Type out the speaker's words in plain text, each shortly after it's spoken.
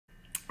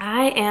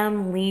I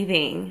am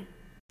leaving.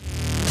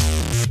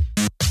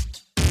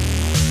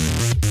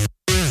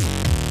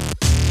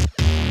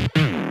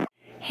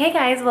 Hey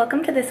guys,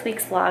 welcome to this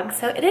week's vlog.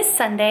 So it is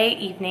Sunday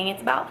evening,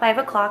 it's about 5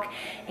 o'clock,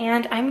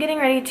 and I'm getting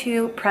ready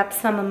to prep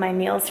some of my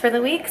meals for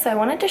the week. So I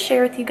wanted to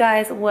share with you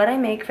guys what I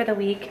make for the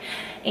week,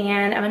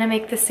 and I'm gonna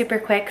make this super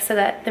quick so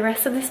that the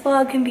rest of this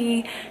vlog can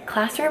be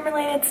classroom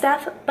related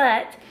stuff.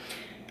 But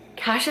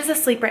Cash is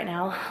asleep right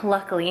now,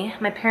 luckily.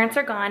 My parents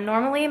are gone.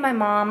 Normally my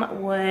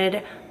mom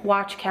would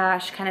watch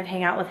Cash, kind of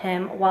hang out with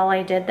him while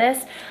I did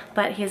this,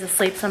 but he's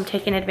asleep, so I'm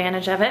taking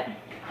advantage of it.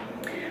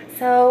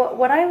 So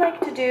what I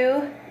like to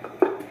do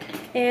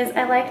is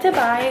I like to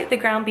buy the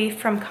ground beef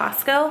from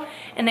Costco,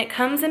 and it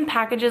comes in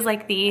packages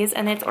like these,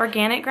 and it's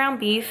organic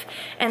ground beef.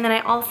 And then I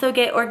also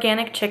get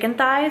organic chicken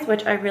thighs,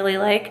 which I really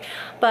like,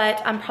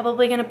 but I'm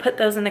probably gonna put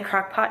those in the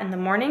crock pot in the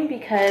morning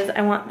because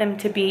I want them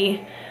to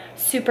be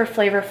super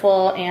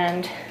flavorful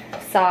and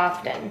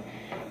soft and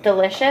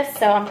delicious.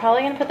 So I'm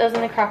probably gonna put those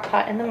in the crock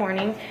pot in the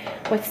morning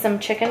with some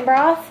chicken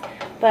broth.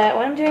 But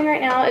what I'm doing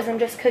right now is I'm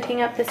just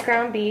cooking up this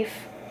ground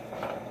beef.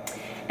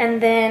 And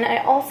then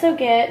I also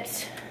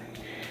get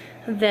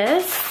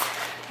this.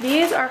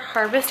 These are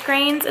harvest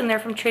grains, and they're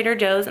from Trader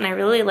Joe's, and I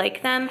really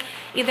like them.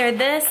 Either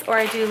this, or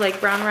I do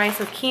like brown rice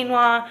with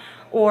quinoa,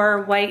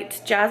 or white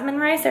jasmine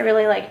rice. I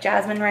really like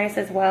jasmine rice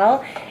as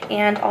well,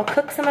 and I'll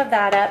cook some of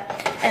that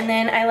up. And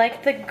then I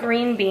like the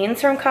green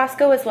beans from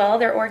Costco as well.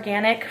 They're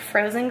organic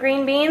frozen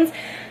green beans.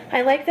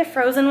 I like the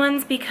frozen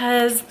ones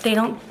because they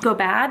don't go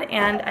bad,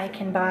 and I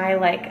can buy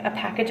like a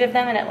package of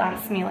them and it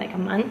lasts me like a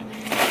month.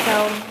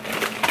 So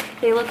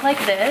they look like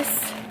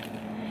this,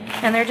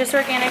 and they're just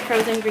organic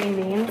frozen green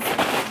beans.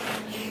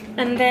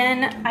 And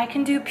then I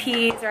can do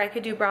peas, or I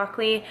could do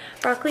broccoli.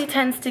 Broccoli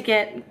tends to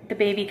get the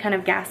baby kind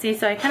of gassy,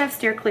 so I kind of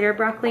steer clear of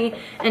broccoli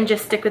and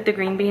just stick with the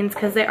green beans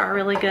because they are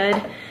really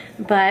good.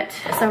 But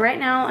so right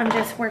now I'm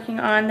just working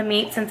on the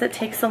meat since it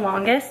takes the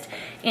longest,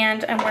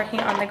 and I'm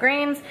working on the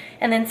grains.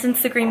 And then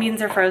since the green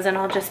beans are frozen,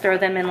 I'll just throw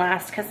them in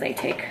last because they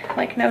take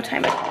like no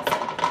time at all.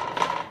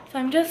 So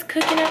I'm just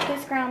cooking up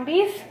this ground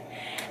beef.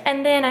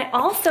 And then I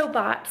also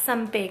bought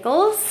some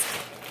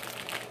bagels.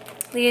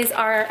 These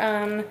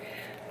are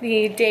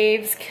the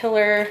Dave's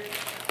Killer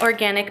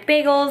organic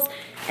bagels.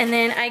 And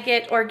then I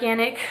get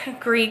organic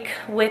Greek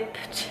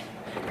whipped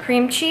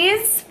cream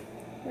cheese,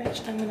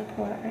 which I'm gonna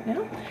pull out right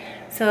now.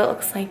 So it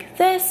looks like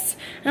this.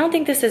 I don't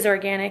think this is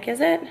organic, is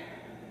it?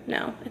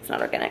 No, it's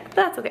not organic, but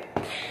that's okay.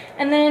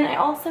 And then I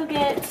also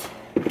get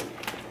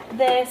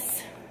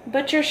this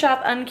Butcher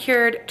Shop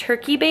uncured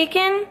turkey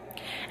bacon.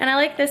 And I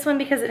like this one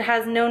because it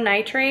has no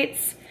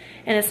nitrates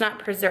and it's not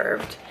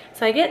preserved.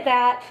 So I get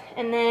that,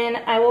 and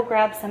then I will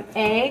grab some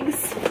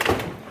eggs.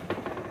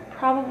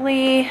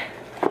 Probably,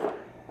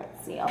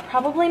 let's see, I'll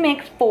probably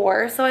make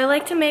 4. So I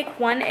like to make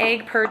 1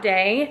 egg per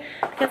day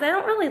because I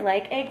don't really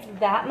like eggs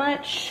that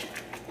much.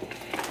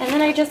 And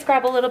then I just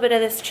grab a little bit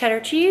of this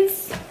cheddar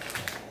cheese.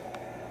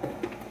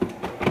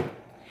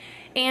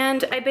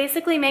 And I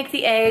basically make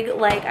the egg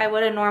like I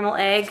would a normal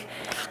egg.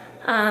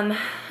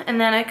 And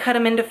then I cut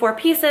them into 4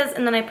 pieces,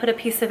 and then I put a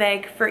piece of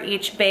egg for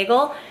each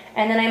bagel.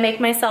 And then I make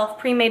myself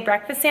pre-made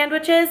breakfast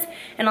sandwiches,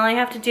 and all I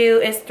have to do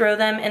is throw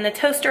them in the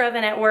toaster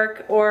oven at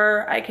work,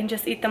 or I can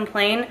just eat them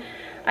plain.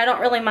 I don't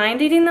really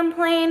mind eating them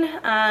plain,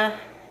 and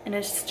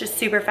it's just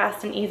super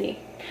fast and easy.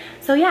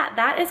 So yeah,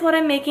 that is what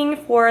I'm making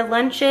for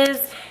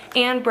lunches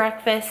and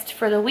breakfast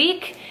for the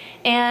week.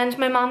 And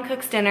my mom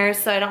cooks dinners,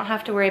 so I don't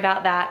have to worry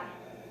about that.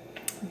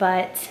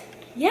 But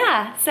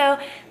yeah, so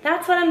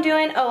that's what I'm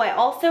doing. Oh, I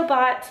also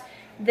bought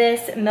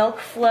this Milk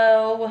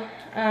Flow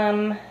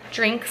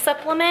drink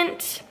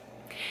supplement.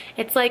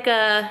 It's like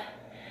a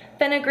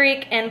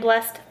fenugreek and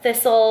blessed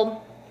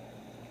thistle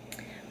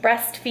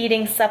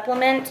breastfeeding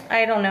supplement.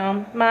 I don't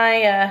know,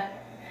 my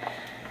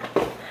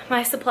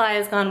supply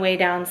has gone way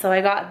down, so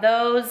I got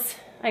those.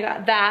 I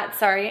got that,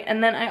 sorry.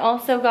 And then I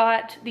also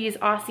got these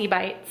Aussie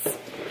Bites,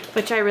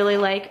 which I really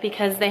like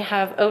because they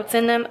have oats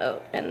in them.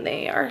 Oh, and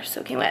they are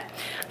soaking wet.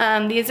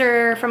 These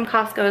are from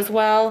Costco as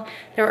well.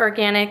 They're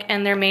organic,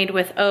 and they're made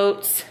with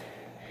oats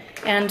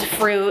and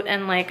fruit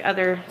and like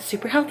other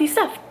super healthy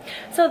stuff.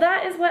 So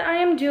that is what I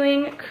am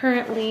doing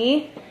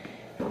currently.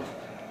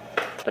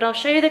 But I'll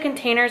show you the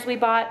containers we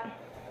bought.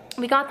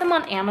 We got them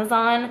on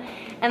Amazon,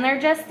 and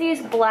they're just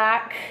these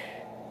black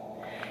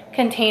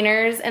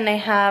containers, and they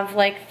have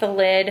like the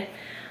lid.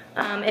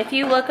 If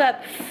you look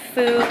up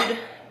food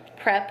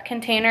prep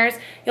containers,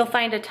 you'll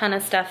find a ton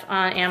of stuff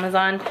on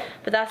Amazon,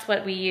 but that's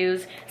what we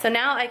use. So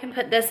now I can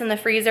put this in the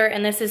freezer,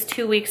 and this is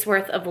 2 weeks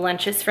worth of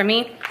lunches for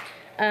me.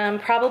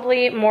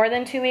 Probably more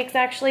than 2 weeks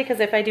actually,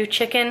 because if I do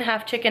chicken,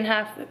 half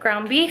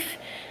ground beef,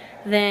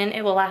 then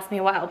it will last me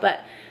a while. But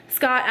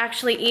Scott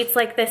actually eats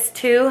like this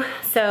too,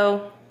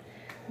 so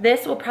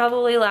this will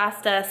probably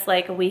last us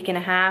like a week and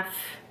a half,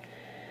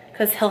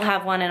 because he'll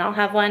have one and I'll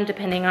have one,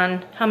 depending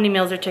on how many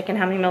meals are chicken,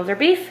 how many meals are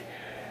beef.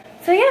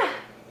 So yeah,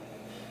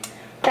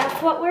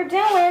 that's what we're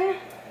doing.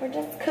 We're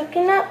just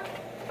cooking up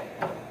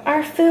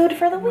our food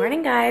for the week.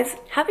 Morning, guys.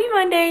 Happy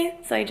Monday.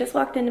 So I just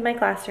walked into my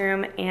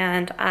classroom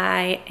and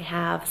I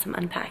have some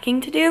unpacking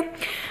to do.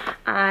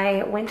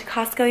 I went to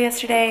Costco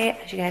yesterday,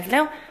 as you guys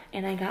know,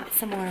 and I got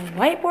some more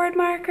whiteboard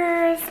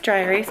markers, dry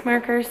erase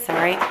markers,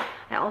 sorry.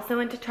 I also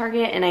went to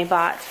Target and I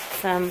bought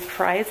some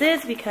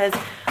prizes because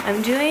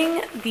I'm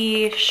doing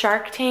the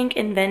Shark Tank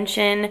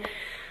invention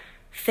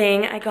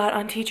thing I got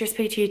on Teachers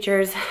Pay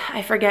Teachers.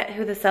 I forget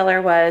who the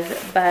seller was,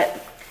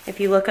 but if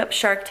you look up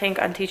Shark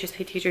Tank on Teachers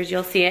Pay Teachers,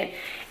 you'll see it.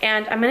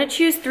 And I'm gonna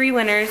choose 3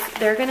 winners.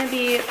 They're gonna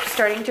be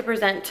starting to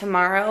present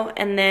tomorrow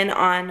and then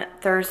on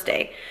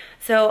Thursday.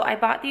 So I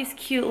bought these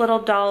cute little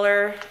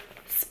dollar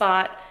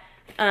spot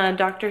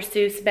Dr.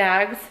 Seuss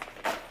bags.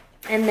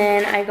 And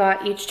then I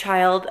got each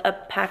child a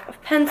pack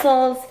of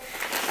pencils.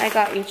 I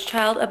got each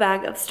child a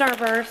bag of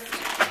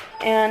Starburst.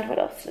 And what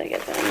else did I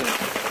get them?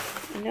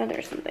 I know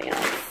there's something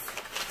else.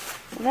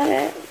 Is that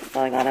it? That's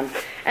all I got them.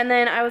 And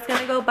then I was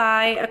gonna go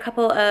buy a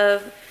couple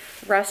of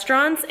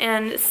restaurants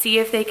and see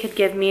if they could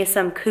give me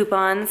some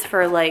coupons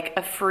for like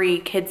a free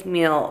kids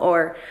meal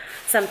or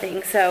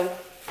something. So,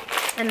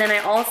 and then I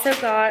also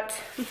got,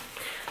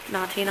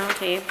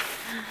 naughty,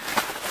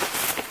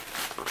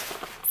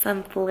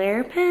 some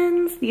flare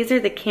pens. These are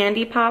the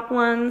candy pop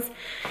ones.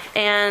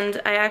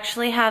 And I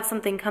actually have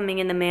something coming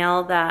in the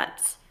mail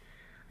that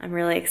I'm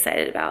really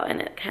excited about,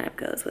 and it kind of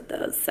goes with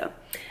those, so.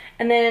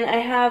 And then I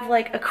have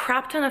like a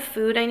crap ton of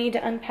food I need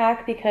to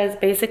unpack because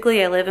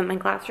basically I live in my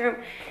classroom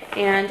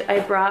and I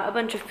brought a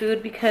bunch of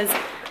food because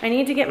I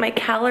need to get my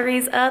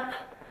calories up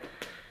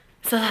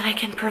so that I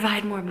can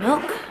provide more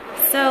milk.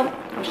 So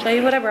I'll show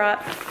you what I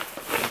brought.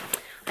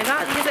 I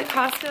got these at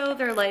Costco.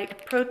 They're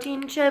like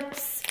protein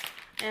chips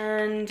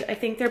and I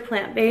think they're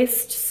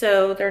plant-based,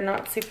 so they're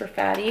not super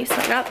fatty. So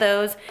I got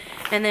those.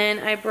 And then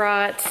I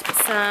brought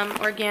some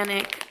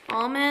organic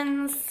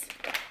almonds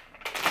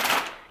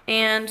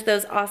and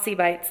those Aussie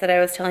Bites that I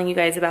was telling you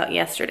guys about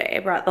yesterday. I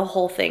brought the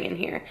whole thing in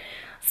here.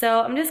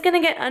 So I'm just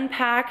gonna get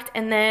unpacked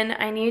and then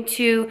I need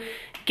to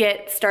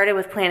get started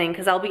with planning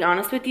because I'll be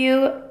honest with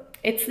you,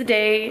 it's the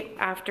day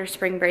after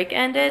spring break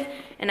ended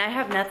and I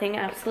have nothing,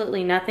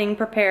 absolutely nothing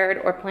prepared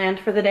or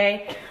planned for the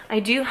day. I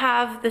do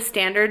have the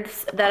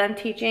standards that I'm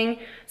teaching,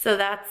 so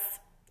that's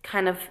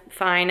kind of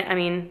fine. I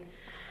mean,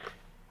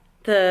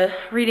 the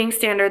reading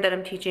standard that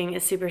I'm teaching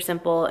is super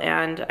simple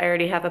and I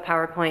already have a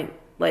PowerPoint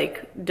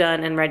like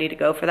done and ready to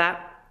go for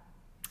that.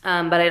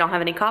 But I don't have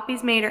any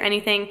copies made or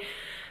anything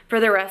for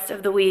the rest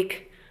of the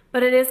week.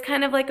 But it is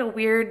kind of like a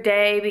weird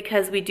day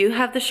because we do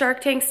have the Shark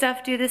Tank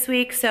stuff due this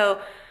week. So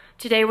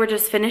today we're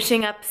just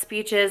finishing up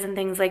speeches and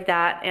things like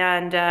that.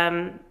 And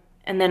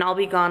then I'll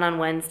be gone on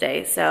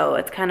Wednesday. So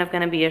it's kind of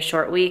gonna be a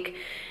short week.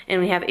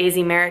 And we have AZ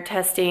Merit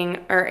testing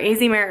or AZ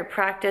Merit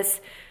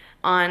practice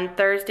on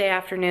Thursday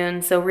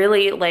afternoon. So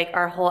really like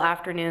our whole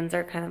afternoons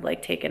are kind of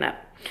like taken up.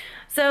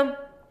 So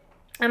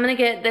I'm gonna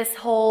get this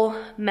whole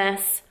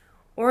mess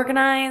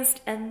organized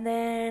and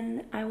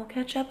then I will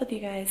catch up with you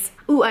guys.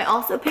 Ooh, I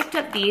also picked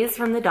up these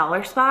from the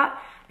dollar spot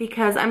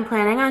because I'm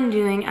planning on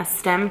doing a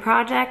STEM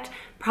project.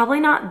 Probably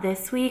not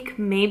this week,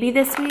 maybe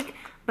this week,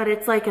 but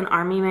it's like an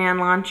Army Man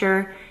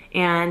launcher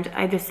and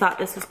I just thought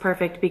this was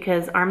perfect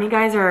because Army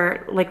guys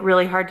are like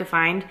really hard to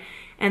find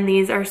and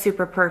these are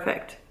super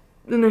perfect.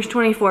 And there's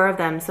 24 of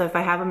them, so if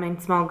I have them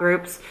in small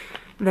groups,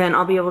 then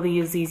I'll be able to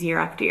use these year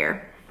after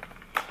year.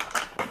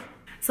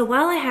 So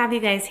while I have you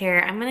guys here,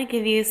 I'm gonna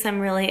give you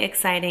some really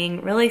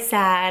exciting, really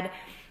sad,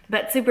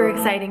 but super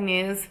exciting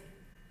news.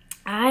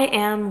 I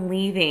am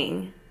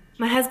leaving.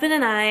 My husband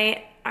and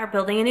I are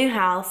building a new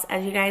house,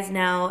 as you guys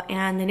know,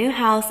 and the new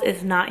house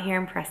is not here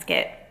in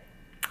Prescott.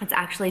 It's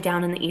actually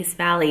down in the East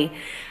Valley.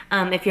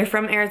 If you're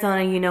from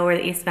Arizona, you know where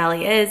the East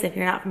Valley is. If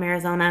you're not from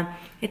Arizona,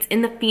 it's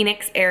in the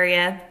Phoenix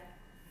area.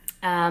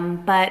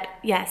 But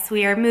yes,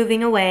 we are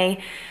moving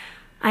away.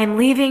 I'm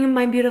leaving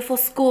my beautiful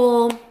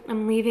school.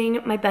 I'm leaving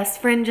my best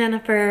friend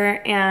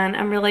Jennifer, and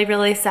I'm really,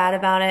 really sad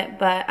about it,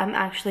 but I'm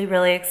actually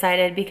really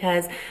excited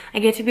because I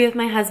get to be with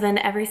my husband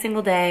every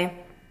single day,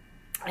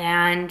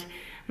 and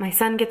my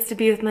son gets to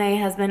be with my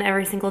husband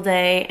every single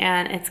day,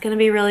 and it's gonna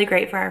be really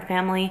great for our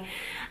family.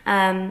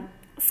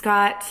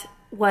 Scott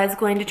was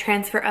going to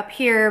transfer up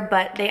here,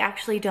 but they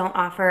actually don't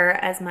offer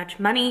as much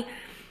money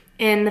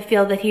in the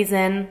field that he's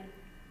in,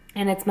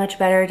 and it's much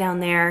better down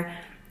there.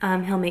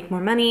 He'll make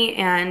more money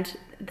and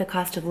the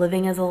cost of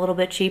living is a little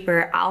bit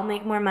cheaper. I'll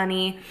make more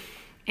money.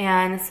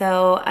 And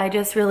so I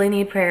just really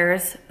need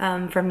prayers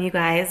from you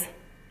guys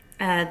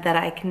that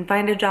I can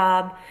find a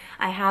job.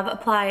 I have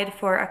applied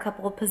for a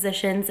couple of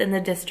positions in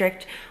the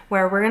district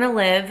where we're gonna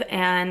live,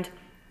 and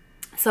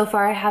so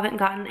far I haven't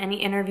gotten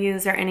any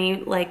interviews or any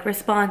like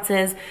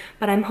responses,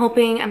 but I'm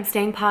hoping, I'm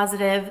staying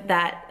positive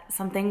that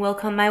something will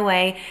come my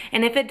way.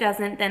 And if it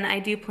doesn't, then I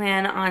do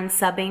plan on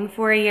subbing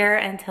for a year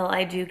until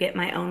I do get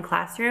my own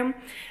classroom.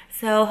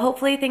 So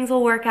hopefully things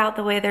will work out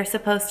the way they're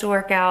supposed to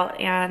work out,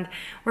 and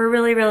we're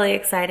really, really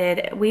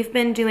excited. We've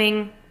been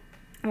doing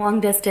long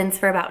distance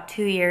for about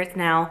 2 years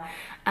now.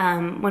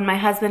 When my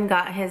husband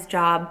got his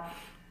job,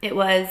 it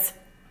was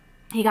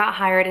he got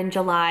hired in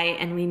July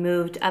and we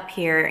moved up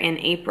here in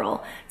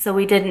April. So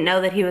we didn't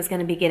know that he was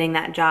gonna be getting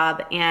that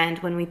job. And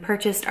when we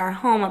purchased our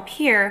home up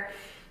here,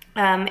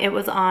 it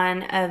was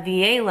on a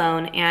VA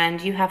loan, and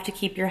you have to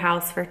keep your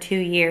house for 2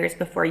 years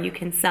before you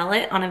can sell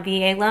it on a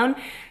VA loan.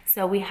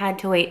 So we had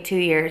to wait 2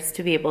 years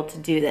to be able to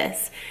do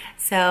this.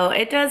 So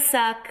it does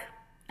suck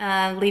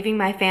leaving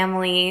my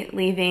family,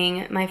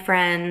 leaving my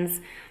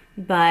friends,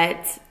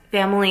 but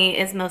family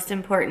is most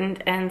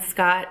important, and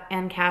Scott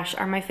and Cash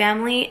are my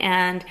family,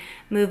 and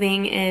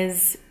moving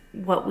is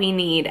what we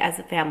need as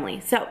a family.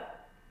 So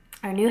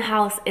our new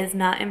house is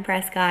not in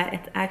Prescott,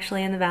 it's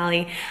actually in the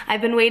Valley.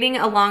 I've been waiting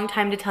a long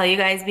time to tell you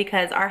guys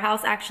because our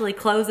house actually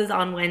closes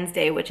on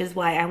Wednesday, which is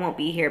why I won't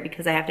be here,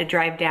 because I have to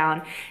drive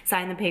down,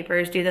 sign the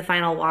papers, do the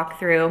final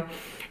walkthrough,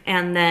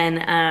 and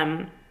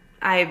then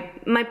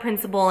my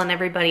principal and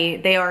everybody,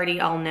 they already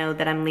all know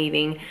that I'm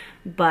leaving,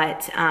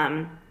 but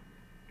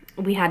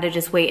we had to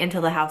just wait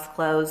until the house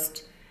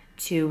closed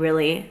to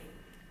really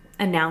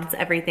announce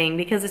everything,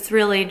 because it's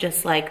really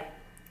just like,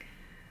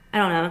 I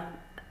don't know,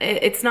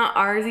 it's not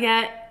ours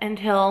yet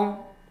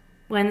until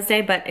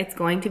Wednesday, but it's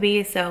going to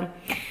be, so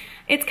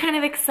it's kind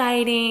of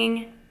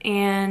exciting,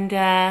 and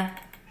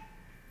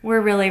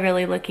we're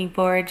really looking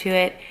forward to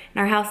it.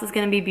 And our house is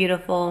gonna be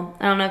beautiful.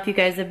 I don't know if you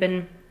guys have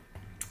been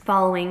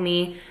following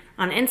me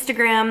on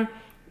Instagram,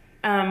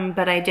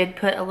 but I did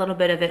put a little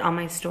bit of it on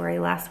my story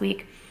last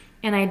week,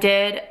 and I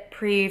did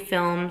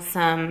pre-film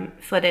some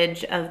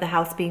footage of the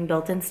house being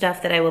built and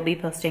stuff that I will be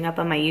posting up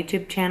on my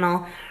YouTube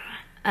channel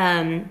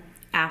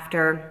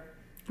after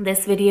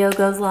this video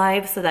goes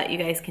live, so that you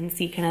guys can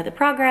see kind of the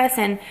progress.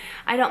 And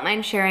I don't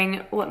mind sharing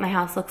what my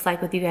house looks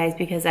like with you guys,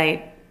 because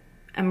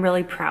I'm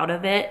really proud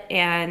of it,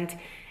 and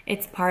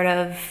it's part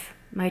of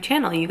my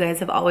channel. You guys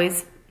have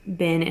always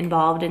been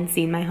involved and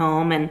seen my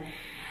home and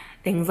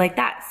things like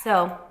that.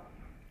 So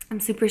I'm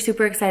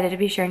super excited to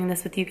be sharing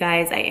this with you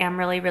guys. I am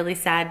really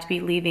sad to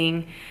be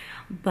leaving,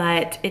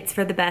 but it's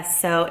for the best,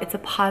 so it's a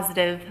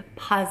positive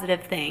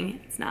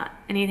thing. It's not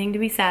anything to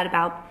be sad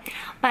about.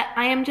 But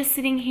I am just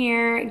sitting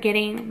here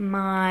getting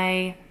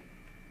my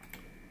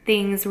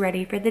things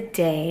ready for the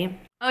day.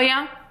 Oh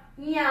yeah?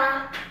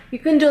 Yeah. You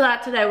can do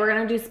that today. We're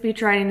gonna do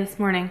speech writing this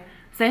morning.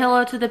 Say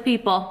hello to the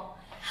people.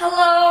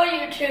 Hello,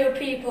 YouTube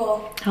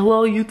people.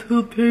 Hello,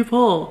 YouTube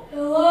people.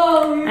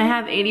 Hello. I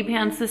have 80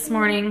 pants this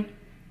morning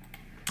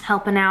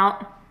helping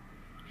out.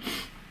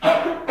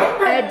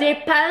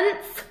 80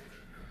 pants.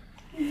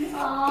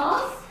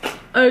 Aww.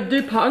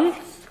 80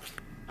 pants.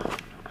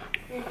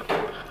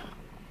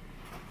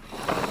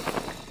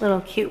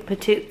 Little cute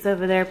patoots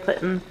over there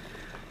putting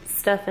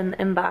stuff in the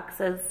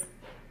inboxes.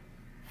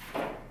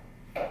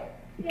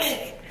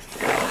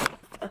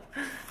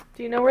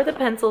 Do you know where the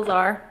pencils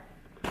are?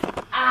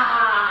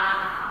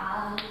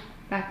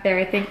 Back there,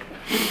 I think.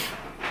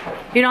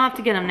 You don't have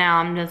to get them now,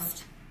 I'm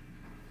just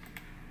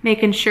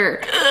making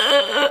sure.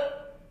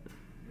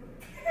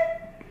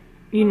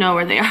 You know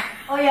where they are.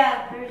 Oh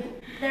yeah,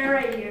 they're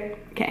right here.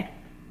 Okay.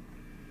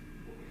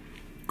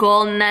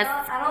 Goldness.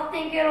 I don't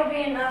think it'll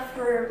be enough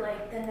for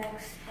like the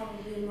next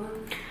probably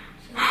month.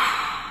 So,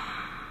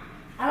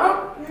 I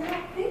don't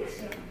think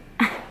so.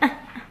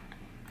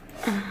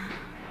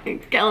 You're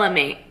killing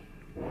me.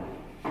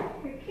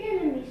 You're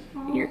killing me,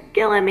 Smalls. You're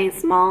killing me,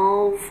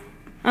 Smalls.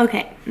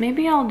 Okay,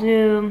 maybe I'll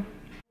do...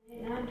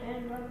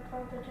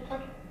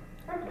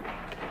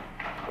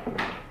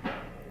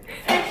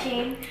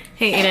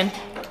 Hey, Aiden.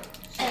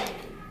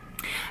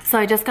 So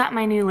I just got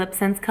my new Lip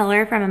Sense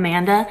color from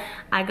Amanda.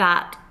 I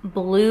got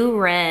blue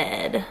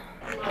red.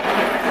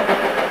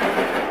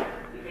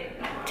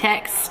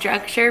 Text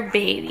structure,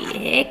 baby.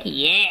 Heck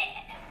yeah.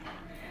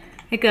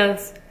 It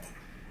goes,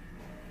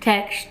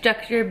 text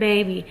structure,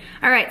 baby.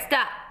 All right,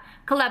 stop.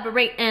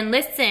 Collaborate and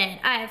listen.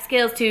 I have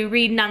skills to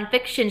read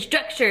nonfiction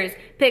structures.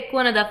 Pick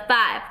one of the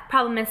 5.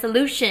 Problem and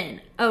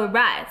solution.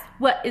 Arise.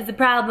 What is the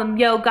problem?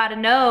 Yo, gotta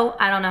know.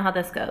 I don't know how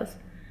this goes.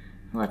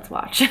 Let's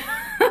watch.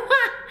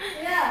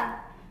 Yeah.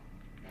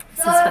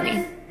 This is funny.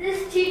 Is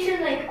this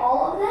teaching like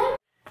all of them?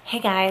 Hey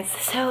guys,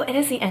 so it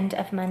is the end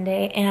of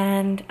Monday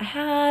and I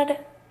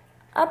had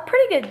a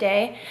pretty good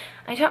day.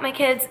 I taught my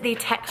kids the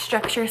text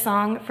structure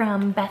song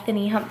from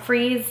Bethany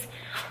Humphreys,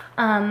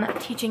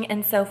 Teaching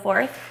and So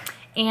Forth.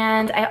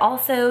 And I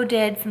also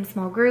did some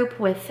small group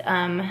with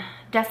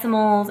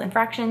decimals and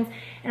fractions.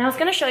 And I was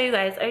gonna show you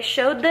guys, I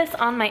showed this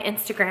on my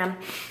Instagram,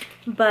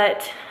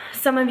 but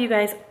some of you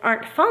guys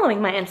aren't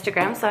following my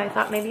Instagram, so I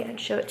thought maybe I'd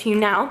show it to you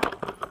now.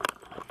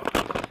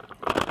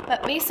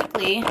 But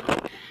basically,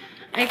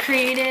 I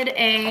created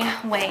a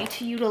way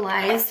to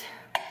utilize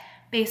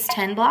base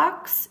 10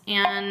 blocks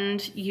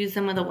and use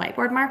them with a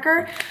whiteboard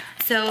marker.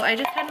 So I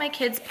just had my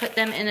kids put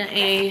them in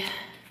a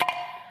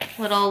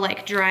little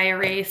like dry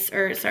erase,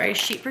 or sorry,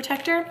 sheet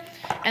protector.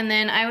 And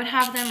then I would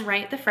have them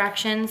write the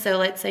fraction, so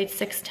let's say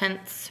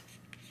 6/10.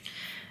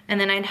 And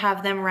then I'd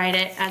have them write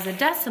it as a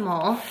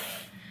decimal.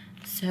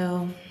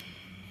 So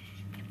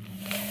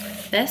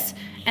this,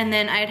 and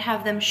then I'd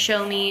have them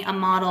show me a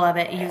model of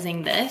it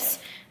using this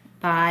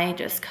by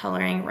just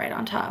coloring right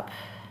on top.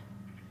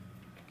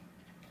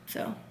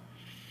 So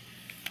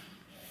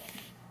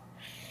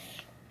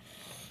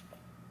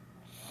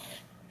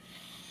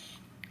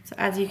So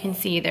as you can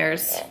see,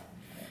 there's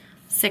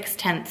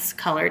 6/10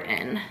 colored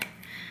in.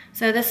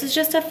 So this is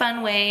just a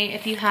fun way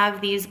if you have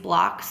these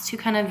blocks to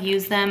kind of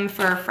use them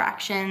for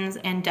fractions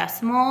and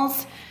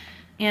decimals.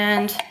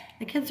 And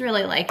the kids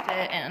really liked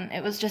it, and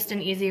it was just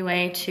an easy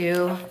way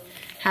to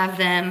have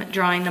them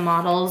drawing the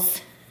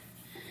models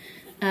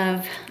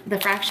of the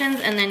fractions,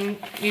 and then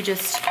you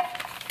just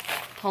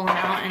pull them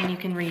out and you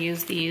can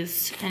reuse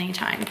these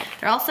anytime.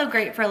 They're also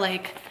great for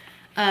like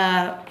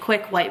a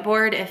quick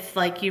whiteboard if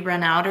like you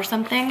run out or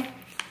something.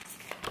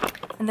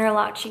 And they're a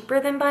lot cheaper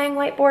than buying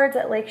whiteboards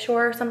at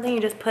Lakeshore or something. You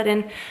just put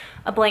in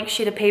a blank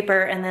sheet of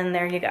paper and then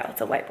there you go,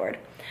 it's a whiteboard.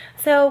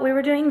 So we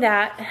were doing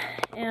that,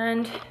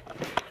 and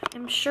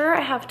I'm sure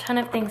I have a ton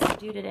of things to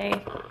do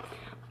today,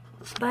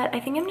 but I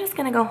think I'm just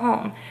gonna go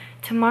home.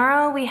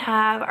 Tomorrow we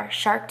have our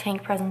Shark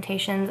Tank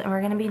presentations, and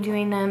we're gonna be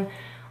doing them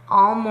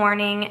all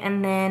morning,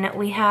 and then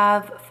we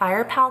have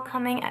Fire Pal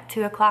coming at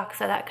 2 o'clock,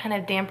 so that kind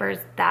of dampers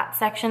that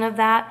section of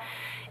that.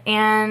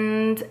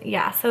 And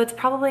yeah, so it's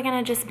probably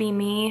gonna just be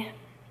me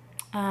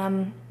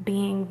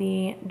being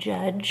the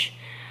judge,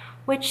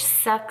 which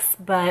sucks,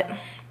 but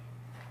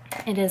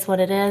it is what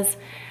it is.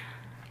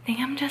 I think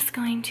I'm just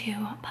going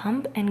to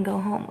pump and go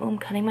home. Oh, I'm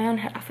cutting my own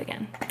head off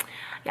again.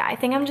 Yeah, I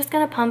think I'm just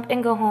gonna pump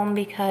and go home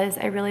because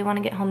I really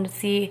wanna get home to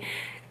see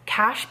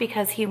Cash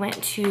because he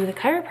went to the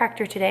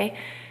chiropractor today,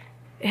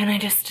 and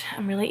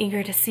I'm really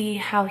eager to see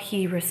how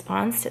he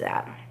responds to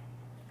that.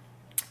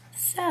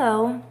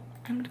 So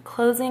I'm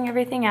closing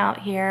everything out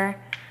here,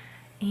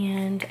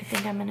 and I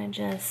think I'm gonna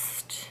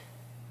just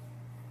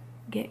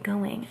get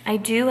going. I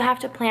do have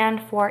to plan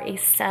for a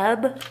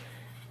sub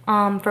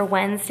for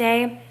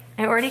Wednesday.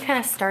 I already kind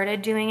of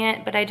started doing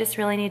it, but I just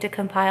really need to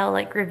compile,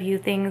 like, review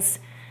things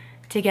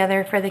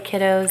together for the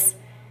kiddos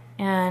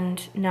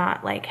and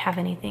not like have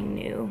anything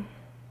new.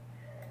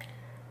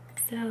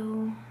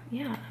 So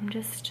yeah, I'm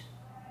just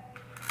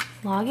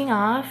logging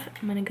off.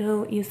 I'm gonna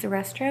go use the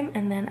restroom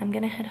and then I'm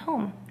gonna head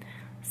home.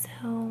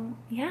 So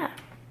yeah.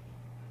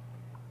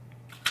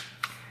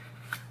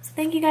 So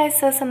thank you guys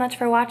so much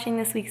for watching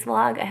this week's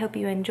vlog. I hope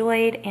you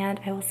enjoyed, and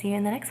I will see you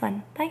in the next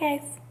one. Bye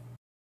guys.